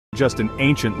just an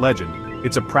ancient legend,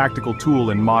 it's a practical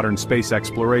tool in modern space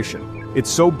exploration. It's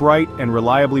so bright and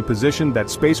reliably positioned that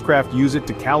spacecraft use it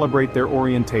to calibrate their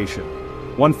orientation.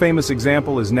 One famous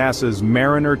example is NASA's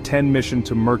Mariner 10 mission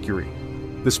to Mercury.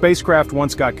 The spacecraft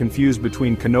once got confused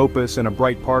between Canopus and a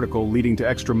bright particle, leading to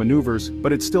extra maneuvers,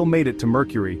 but it still made it to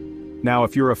Mercury. Now,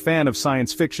 if you're a fan of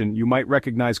science fiction, you might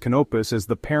recognize Canopus as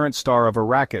the parent star of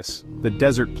Arrakis, the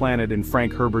desert planet in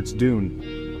Frank Herbert's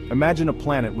Dune. Imagine a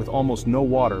planet with almost no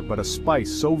water, but a spice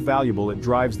so valuable it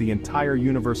drives the entire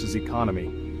universe's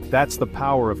economy. That's the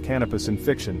power of Canopus in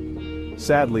fiction.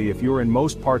 Sadly, if you're in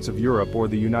most parts of Europe or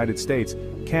the United States,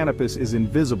 Canopus is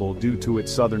invisible due to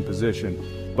its southern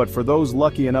position. But for those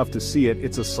lucky enough to see it,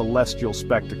 it's a celestial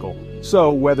spectacle.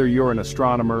 So, whether you're an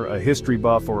astronomer, a history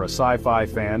buff, or a sci-fi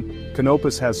fan,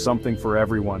 Canopus has something for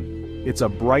everyone. It's a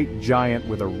bright giant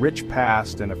with a rich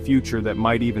past and a future that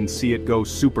might even see it go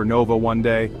supernova one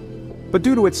day. But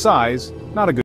due to its size, not a good